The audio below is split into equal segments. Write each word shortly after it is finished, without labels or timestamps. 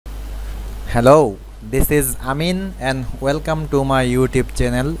Hello, this is Amin and welcome to my YouTube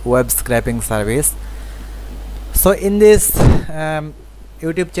channel Web Scraping Service. So in this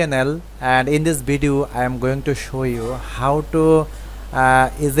YouTube channel and in this video I am going to show you how to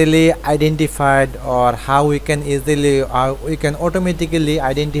easily identify or how we can automatically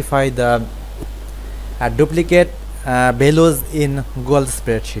identify the duplicate values in Google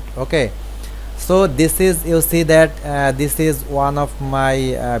spreadsheet. Okay, so this is, you see that this is one of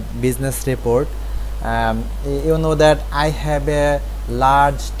my business report. You know that I have a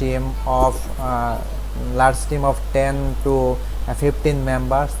large team of 10 to 15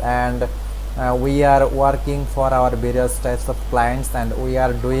 members, and we are working for our various types of clients, and we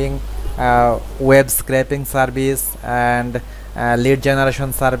are doing web scraping service and lead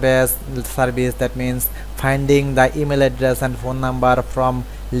generation service. That means finding the email address and phone number from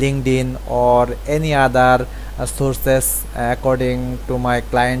LinkedIn or any other sources according to my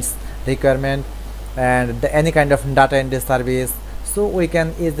clients requirement, and any kind of data entry service. So we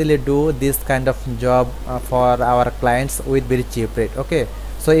can easily do this kind of job for our clients with very cheap rate. Okay,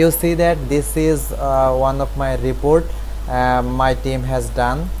 so you see that this is one of my report my team has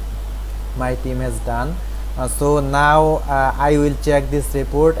done. So now I will check this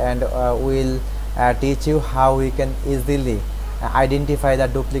report and will teach you how we can easily identify the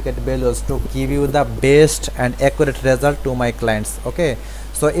duplicate values to give you the best and accurate result to my clients. Okay,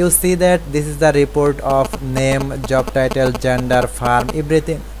 so you see that this is the report of name, job title, gender, firm,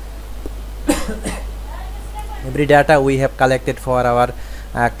 everything every data we have collected for our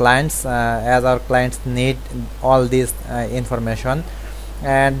clients, as our clients need all this information.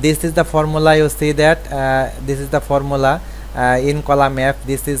 And this is the formula. You see that this is the formula in column F.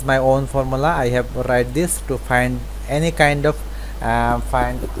 This is my own formula. I have write this to find any kind of any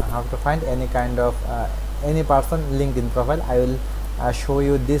kind of any person LinkedIn profile. I will show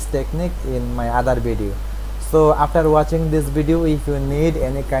you this technique in my other video. So after watching this video, if you need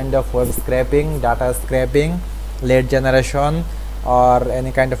any kind of web scraping, data scraping, lead generation, or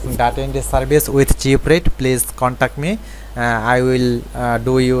any kind of data entry service with cheap rate, please contact me. I will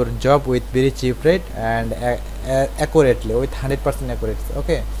do your job with very cheap rate and accurately, with 100% accuracy.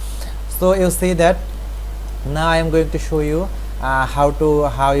 Okay, so you see that now I am going to show you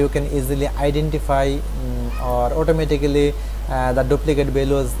how you can easily identify or automatically the duplicate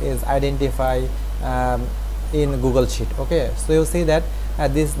values is identify in Google Sheet. Okay, so you see that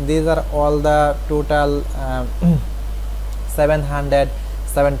these are all the total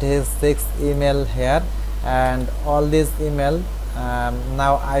 776 email here, and all these email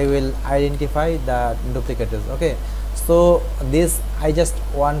now I will identify the duplicates. Okay, so this I just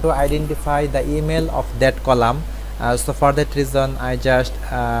want to identify the email of that column. So for that reason I just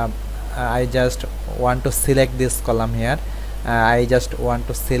want to select this column here. I just want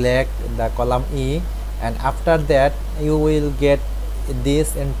to select the column E, and after that you will get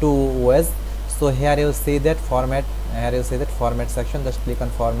this in two ways. So here you see that format, format section. Just click on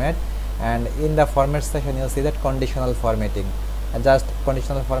format, and in the format section you see that conditional formatting. Just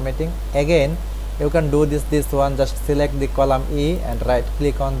conditional formatting. Again you can do this one. Just select the column E and right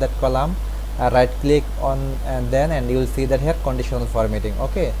click on that column, right click on, and you will see that here conditional formatting.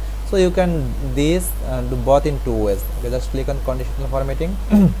 Okay, so you can do both in two ways. Okay, just click on conditional formatting.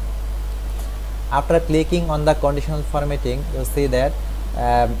 After clicking on the conditional formatting, you see that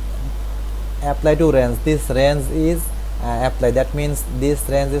apply to range. This range is apply. That means this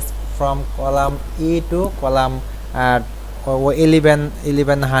range is from column E to column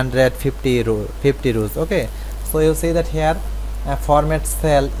 1150 rows. Okay, so you see that here format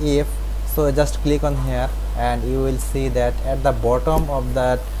cell if. So just click on here, and you will see that at the bottom of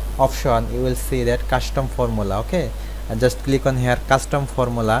that option you will see that custom formula. Okay, and just click on here custom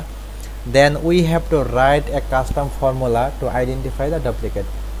formula. Then we have to write a custom formula to identify the duplicate.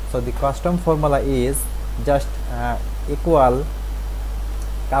 So the custom formula is just equal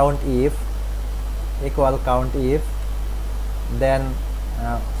count if, then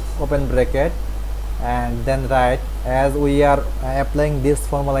open bracket, and then write, as we are applying this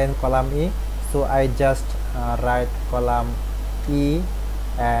formula in column E, so I just write column E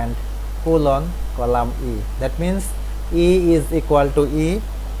and colon column E. That means E is equal to E,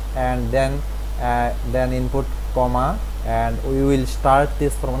 and then input comma, and we will start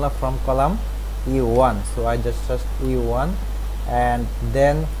this formula from column E1. So I just E1, and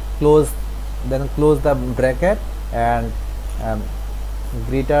then close the bracket, and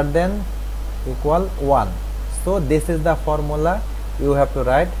greater than equal 1. So this is the formula you have to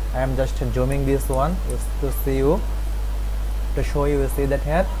write. I am just zooming this one to show you. You see that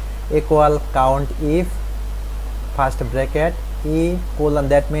here equal count if, first bracket, E colon,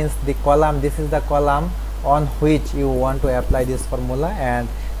 that means the column, this is the column on which you want to apply this formula, and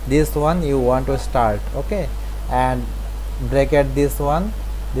this one you want to start. Okay, and bracket this one,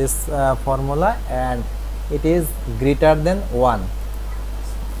 this formula, and it is greater than 1.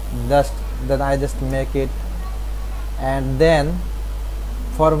 Then I just make it, and then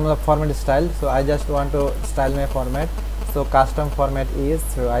formula format style. So I just want to style my format. So custom format is,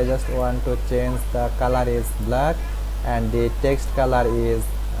 so I just want to change the color is black and the text color is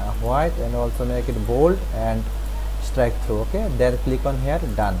white, and also make it bold and strike through. Okay, then click on here,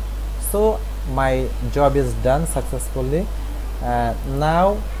 done. So my job is done successfully.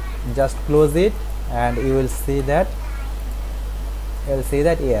 Now just close it, and you will see that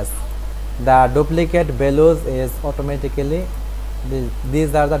yes, the duplicate values is automatically,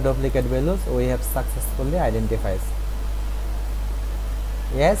 these are the duplicate values we have successfully identified.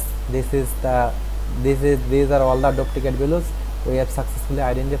 Yes, these are all the duplicate values we have successfully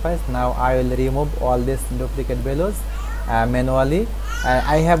identified. Now I will remove all these duplicate values manually.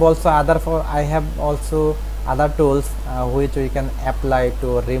 I have also other tools which we can apply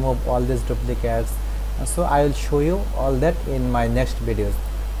to remove all these duplicates. So I will show you all that in my next videos.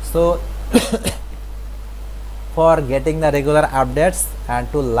 So for getting the regular updates and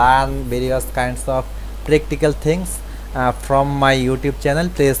to learn various kinds of practical things from my YouTube channel,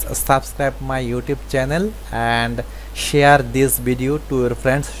 please subscribe my YouTube channel and share this video to your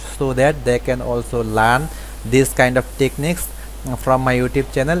friends so that they can also learn this kind of techniques from my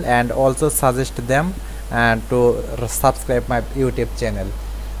YouTube channel, and also suggest them to subscribe my YouTube channel.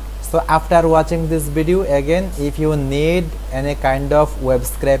 So after watching this video, again, if you need any kind of web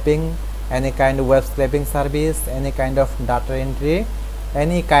scraping, any kind of web scraping service, any kind of data entry,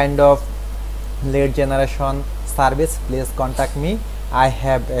 any kind of lead generation service, please contact me. I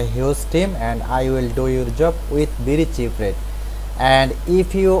have a huge team and I will do your job with very cheap rate. And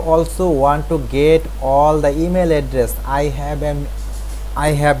if you also want to get all the email address, I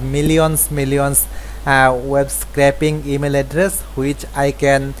have millions web scraping email address which I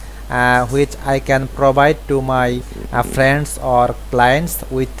can provide to my friends or clients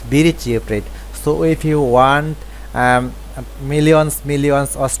with very cheap rate. So if you want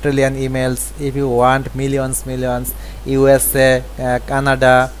millions Australian emails, if you want millions USA,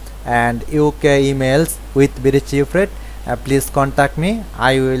 Canada and UK emails with very cheap rate, please contact me.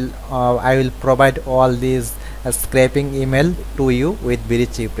 I will provide all these scraping email to you with very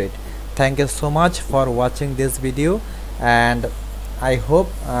cheap rate. Thank you so much for watching this video, and I hope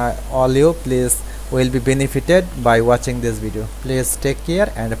all you please will be benefited by watching this video. Please take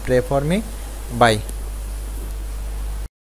care and pray for me. Bye.